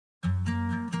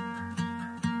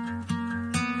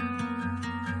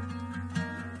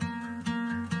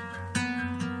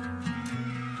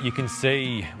You can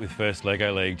see with First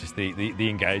Lego League just the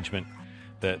engagement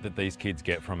that these kids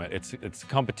get from it. It's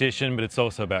competition, but it's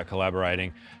also about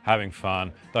collaborating, having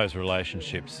fun, those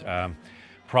relationships,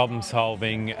 problem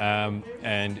solving,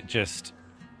 and just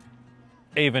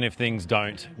even if things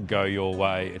don't go your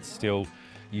way,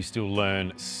 you still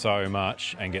learn so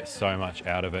much and get so much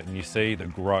out of it, and you see the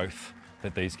growth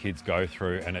that these kids go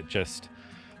through, and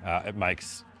it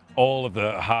makes all of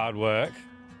the hard work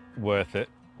worth it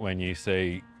when you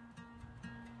see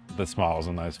the smiles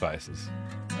on those faces.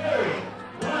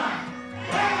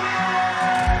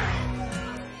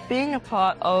 Being a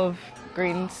part of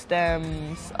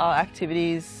GreenSTEM's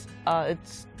activities,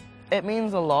 it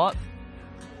means a lot.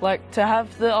 Like, to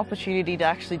have the opportunity to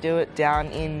actually do it down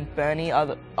in Burnie,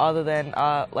 other than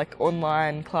like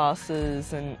online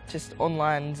classes and just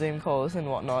online Zoom calls and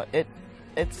whatnot,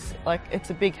 it's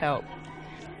a big help.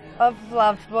 I've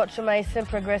loved watching Mason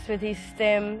progress with his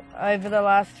STEM over the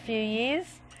last few years.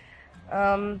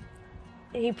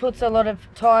 He puts a lot of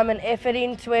time and effort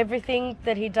into everything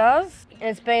that he does, and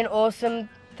it's been awesome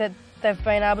that they've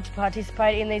been able to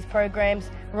participate in these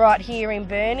programs right here in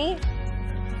Burnie.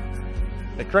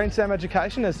 At GreenSTEM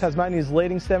Education, as Tasmania's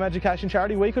leading STEM education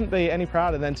charity, we couldn't be any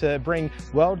prouder than to bring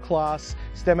world-class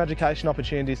STEM education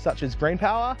opportunities such as Green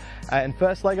Power and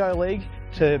First Lego League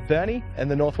to Burnie and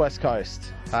the Northwest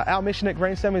Coast. Our mission at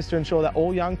GreenSTEM is to ensure that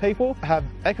all young people have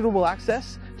equitable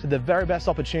access to the very best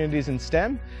opportunities in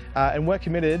STEM, and we're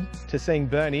committed to seeing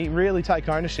Burnie really take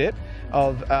ownership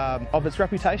of its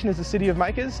reputation as a city of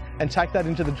makers and take that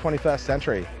into the 21st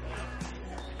century.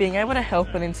 Being able to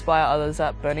help and inspire others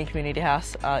at Burnie Community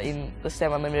House in the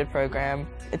STEM Unlimited program,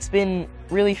 it's been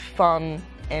really fun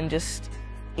and just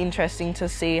interesting to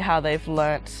see how they've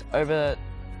learnt over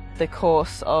the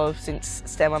course of since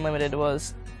STEM Unlimited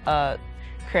was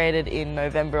created in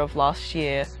November of last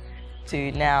year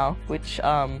to now, which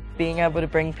being able to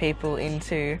bring people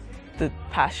into the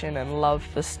passion and love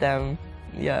for STEM,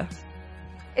 yeah.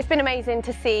 It's been amazing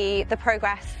to see the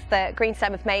progress that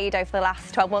GreenSTEM have made over the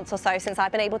last 12 months or so since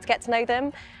I've been able to get to know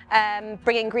them.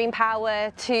 Bringing green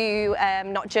power to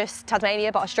not just Tasmania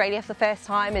but Australia for the first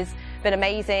time has been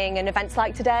amazing, and events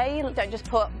like today don't just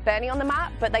put Burnie on the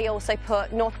map, but they also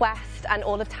put Northwest and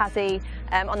all of Tassie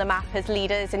on the map as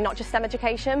leaders in not just STEM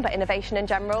education but innovation in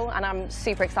general, and I'm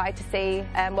super excited to see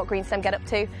what GreenSTEM get up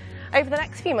to over the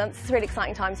next few months. It's really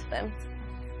exciting times for them.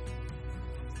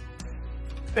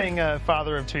 Being a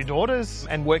father of two daughters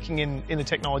and working in the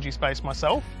technology space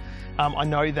myself, I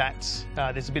know that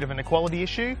there's a bit of an equality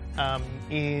issue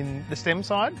in the STEM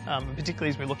side, particularly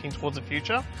as we're looking towards the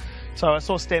future. So I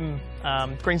saw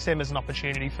GreenSTEM as an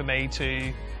opportunity for me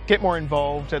to get more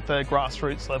involved at the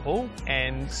grassroots level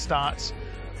and start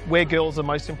where girls are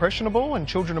most impressionable and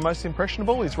children are most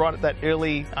impressionable, is right at that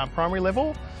early primary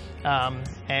level,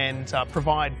 and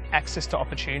provide access to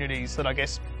opportunities that I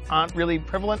guess aren't really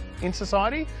prevalent in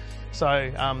society.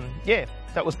 So yeah,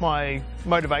 that was my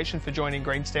motivation for joining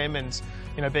GreenSTEM,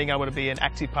 and being able to be an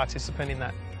active participant in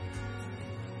that.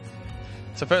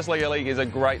 So First Lego League is a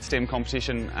great STEM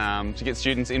competition to get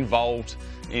students involved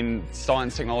in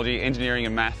science, technology, engineering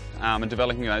and math, and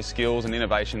developing those skills and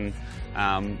innovation,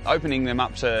 opening them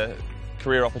up to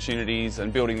career opportunities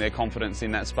and building their confidence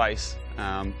in that space.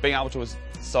 Being able to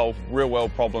solve real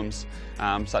world problems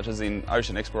such as in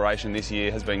ocean exploration this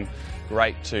year has been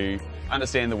great to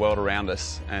understand the world around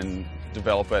us and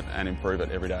develop it and improve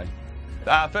it every day.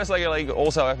 First Lego League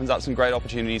also opens up some great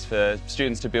opportunities for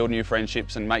students to build new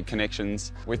friendships and make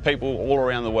connections with people all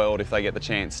around the world if they get the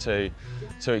chance to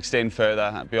extend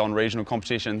further beyond regional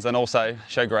competitions and also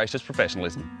show gracious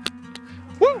professionalism.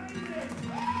 Woo!